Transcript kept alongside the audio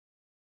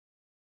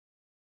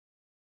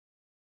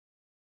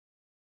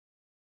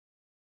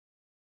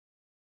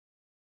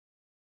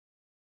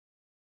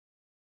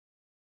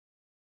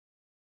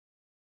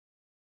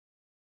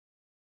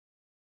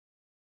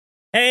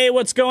Hey,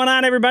 what's going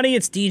on, everybody?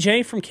 It's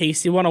DJ from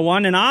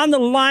KC101, and on the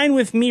line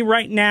with me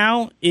right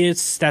now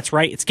that's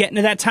right, it's getting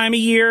to that time of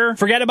year.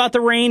 Forget about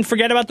the rain,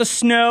 forget about the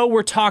snow.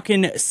 We're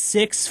talking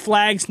Six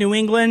Flags New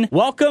England.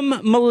 Welcome,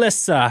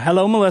 Melissa.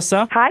 Hello,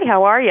 Melissa. Hi,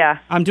 how are you?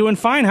 I'm doing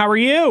fine. How are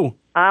you?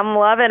 I'm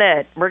loving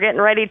it. We're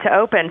getting ready to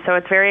open, so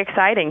it's very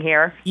exciting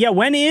here. Yeah,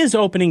 when is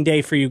opening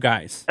day for you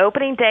guys?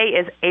 Opening day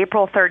is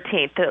April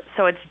 13th,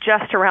 so it's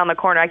just around the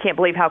corner. I can't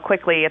believe how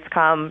quickly it's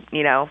come,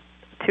 to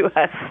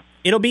us.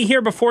 It'll be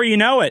here before you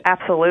know it.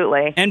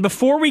 Absolutely. And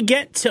before we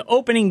get to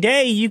opening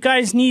day, you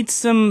guys need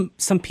some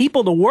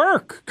people to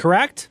work,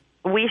 correct?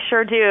 We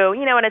sure do.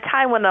 In a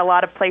time when a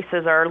lot of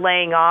places are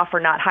laying off or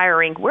not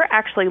hiring, we're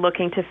actually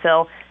looking to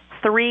fill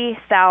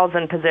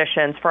 3,000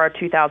 positions for our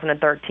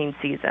 2013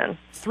 season.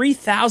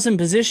 3,000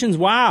 positions?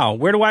 Wow.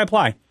 Where do I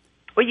apply?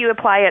 Well, you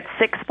apply at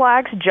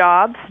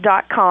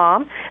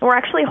sixflagsjobs.com, and we're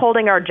actually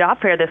holding our job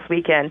fair this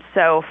weekend.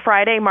 So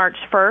Friday, March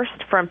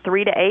 1st from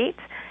 3 to 8,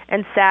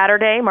 and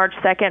Saturday, March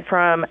 2nd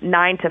from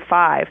 9 to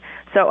 5.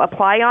 So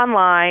apply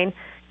online,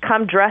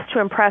 come dressed to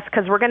impress,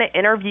 because we're going to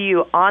interview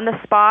you on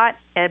the spot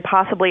and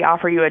possibly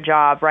offer you a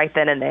job right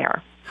then and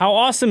there. How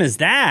awesome is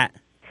that?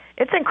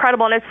 It's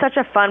incredible, and it's such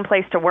a fun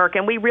place to work,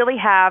 and we really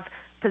have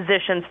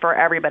positions for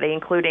everybody,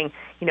 including,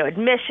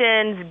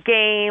 admissions,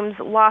 games,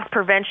 loss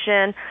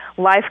prevention,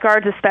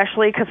 lifeguards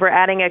especially, because we're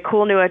adding a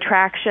cool new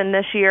attraction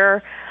this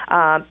year,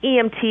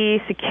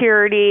 EMT,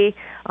 security,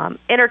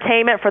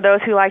 entertainment for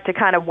those who like to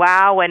kind of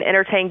wow and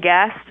entertain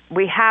guests.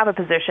 We have a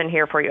position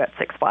here for you at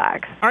Six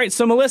Flags. All right,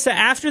 so Melissa,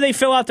 after they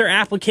fill out their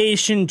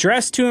application,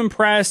 dress to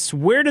impress,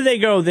 where do they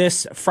go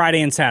this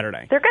Friday and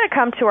Saturday? They're going to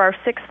come to our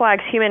Six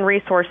Flags Human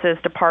Resources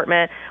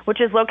Department,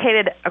 which is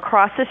located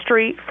across the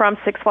street from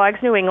Six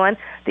Flags New England.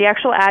 The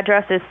actual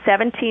address is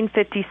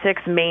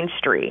 1756 Main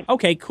Street.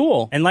 Okay,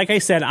 cool. And like I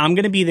said, I'm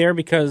going to be there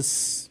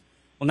because...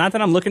 Well, not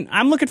that I'm looking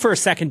for a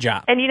second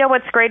job. And you know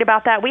what's great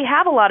about that? We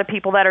have a lot of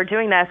people that are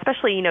doing that,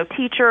 especially,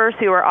 teachers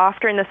who are off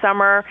during the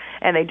summer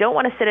and they don't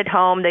want to sit at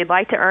home. They'd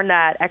like to earn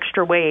that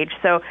extra wage.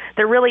 So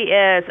there really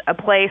is a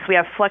place. We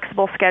have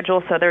flexible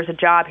schedules, so there's a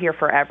job here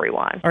for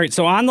everyone. All right,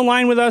 so on the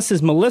line with us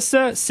is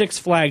Melissa, Six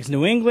Flags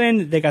New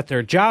England. They got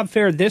their job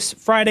fair this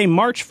Friday,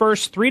 March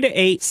 1st, 3 to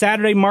 8,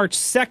 Saturday, March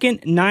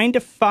 2nd, 9 to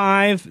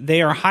 5.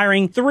 They are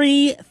hiring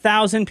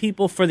 3,000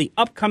 people for the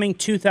upcoming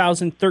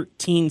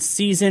 2013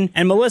 season.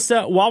 And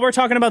Melissa, while we're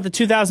talking about the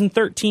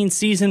 2013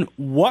 season,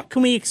 what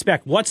can we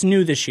expect? What's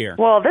new this year?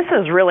 Well, this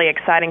is really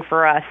exciting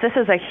for us. This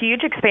is a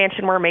huge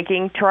expansion we're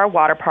making to our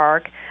water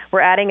park.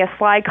 We're adding a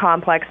slide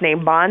complex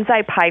named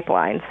Bonsai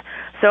Pipelines.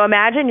 So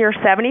imagine you're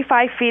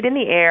 75 feet in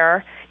the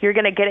air. You're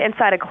going to get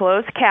inside a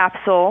closed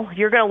capsule.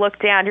 You're going to look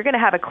down. You're going to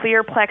have a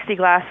clear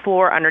plexiglass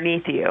floor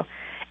underneath you.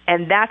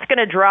 And that's going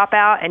to drop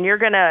out, and you're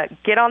going to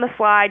get on the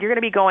slide. You're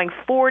going to be going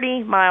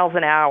 40 miles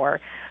an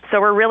hour. So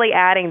we're really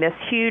adding this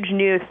huge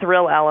new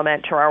thrill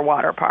element to our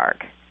water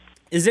park.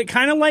 Is it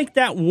kind of like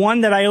that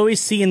one that I always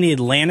see in the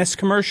Atlantis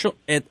commercial?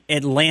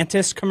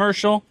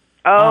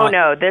 Oh,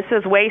 no. This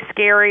is way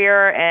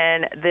scarier,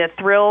 and the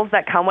thrills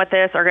that come with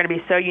this are going to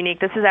be so unique.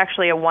 This is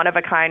actually a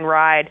one-of-a-kind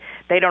ride.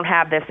 They don't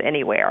have this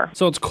anywhere.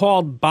 So it's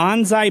called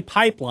Bonsai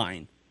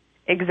Pipeline.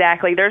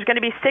 Exactly. There's going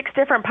to be 6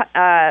 different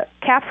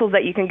capsules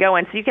that you can go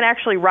in, so you can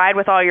actually ride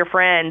with all your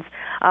friends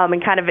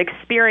and kind of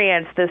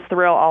experience this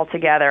thrill all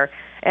together.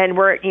 And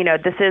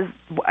this is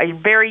a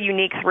very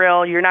unique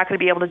thrill. You're not going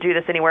to be able to do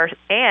this anywhere.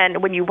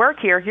 And when you work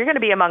here, you're going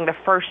to be among the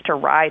first to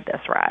ride this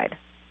ride.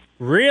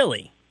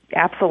 Really?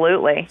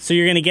 Absolutely. So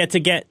you're going to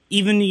get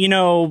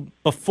even,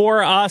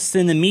 before us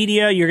in the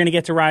media, you're going to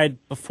get to ride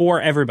before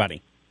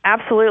everybody.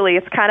 Absolutely.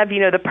 It's kind of,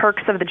 the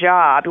perks of the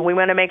job. And we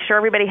want to make sure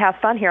everybody has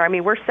fun here. I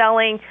mean, we're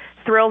selling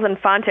thrills and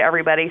fun to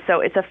everybody, so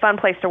it's a fun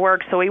place to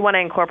work. So we want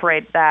to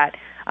incorporate that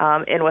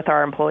in with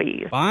our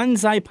employees.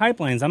 Bonsai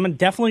Pipelines. I'm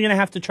definitely going to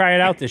have to try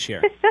it out this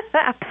year.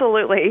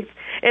 Absolutely.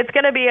 It's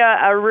going to be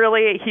a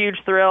really huge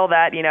thrill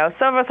that,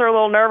 some of us are a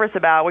little nervous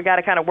about. We got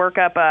to kind of work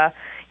up, our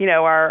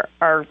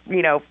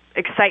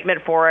excitement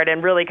for it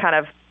and really kind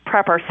of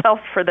prep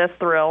ourselves for this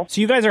thrill.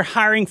 So you guys are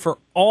hiring for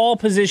all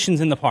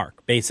positions in the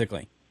park,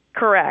 basically.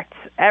 Correct.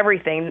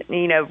 Everything,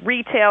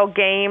 retail,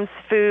 games,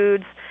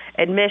 foods,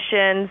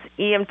 admissions,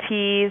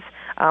 EMTs,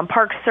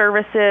 park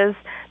services.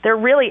 There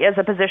really is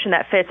a position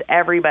that fits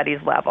everybody's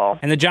level.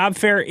 And the job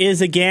fair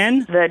is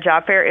again? The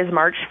job fair is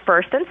March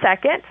 1st and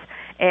 2nd,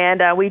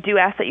 and we do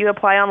ask that you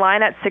apply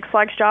online at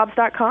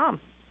sixflagsjobs.com.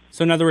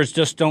 So in other words,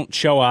 just don't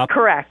show up?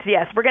 Correct,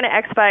 yes. We're going to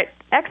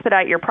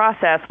expedite your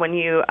process when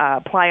you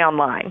apply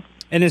online.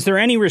 And is there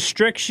any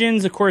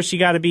restrictions? Of course, you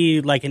got to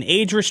be like an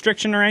age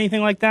restriction or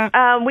anything like that?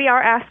 We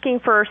are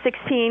asking for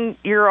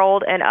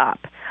 16-year-old and up.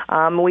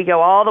 We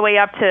go all the way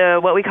up to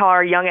what we call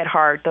our young at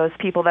heart, those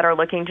people that are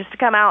looking just to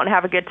come out and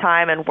have a good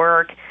time and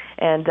work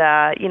and,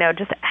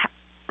 just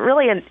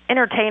really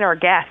entertain our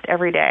guests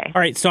every day.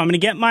 All right, so I'm going to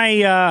get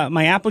my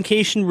my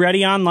application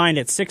ready online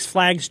at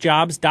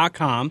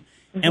sixflagsjobs.com.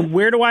 Mm-hmm. And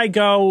where do I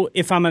go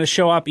if I'm going to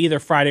show up either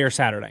Friday or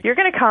Saturday? You're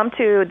going to come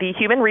to the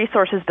Human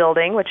Resources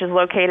Building, which is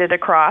located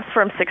across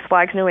from Six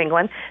Flags New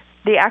England.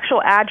 The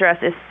actual address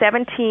is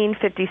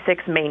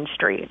 1756 Main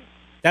Street.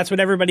 That's what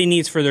everybody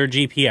needs for their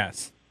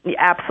GPS. Yeah,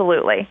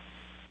 absolutely.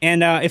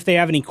 And if they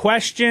have any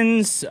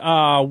questions,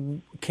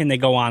 can they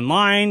go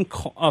online?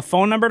 A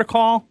phone number to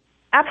call?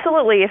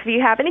 Absolutely. If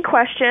you have any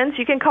questions,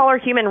 you can call our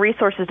Human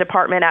Resources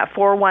Department at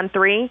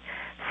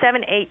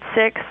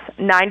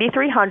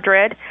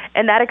 413-786-9300,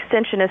 and that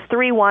extension is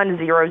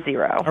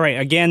 3100. All right.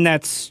 Again,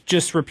 that's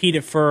just repeat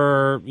it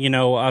for,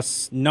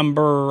 us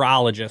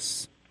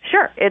numberologists.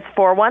 Sure. It's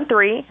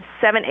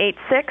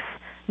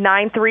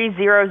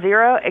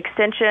 413-786-9300,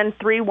 extension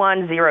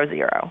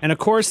 3100. And, of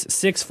course,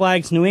 Six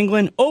Flags New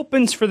England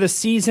opens for the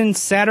season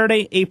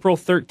Saturday, April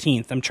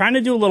 13th. I'm trying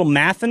to do a little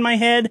math in my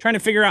head, trying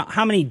to figure out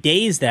how many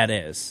days that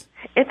is.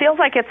 It feels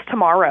like it's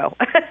tomorrow.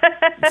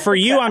 For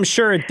you, I'm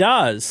sure it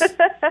does.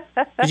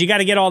 Because you got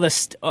to get all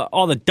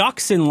the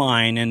ducks in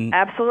line. And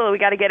absolutely. We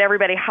got to get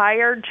everybody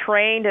hired,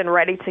 trained, and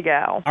ready to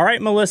go. All right,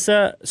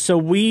 Melissa. So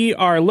we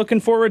are looking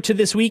forward to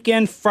this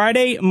weekend.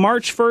 Friday,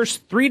 March 1st,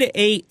 3 to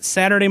 8.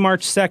 Saturday,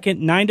 March 2nd,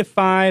 9 to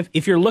 5.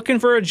 If you're looking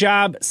for a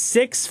job,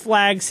 Six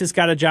Flags has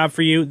got a job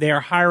for you. They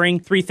are hiring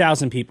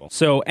 3,000 people.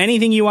 So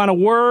anything you want to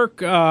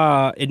work,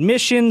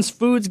 admissions,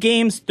 foods,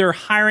 games, they're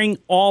hiring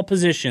all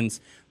positions.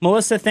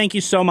 Melissa, thank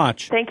you so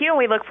much. Thank you, and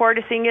we look forward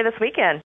to seeing you this weekend.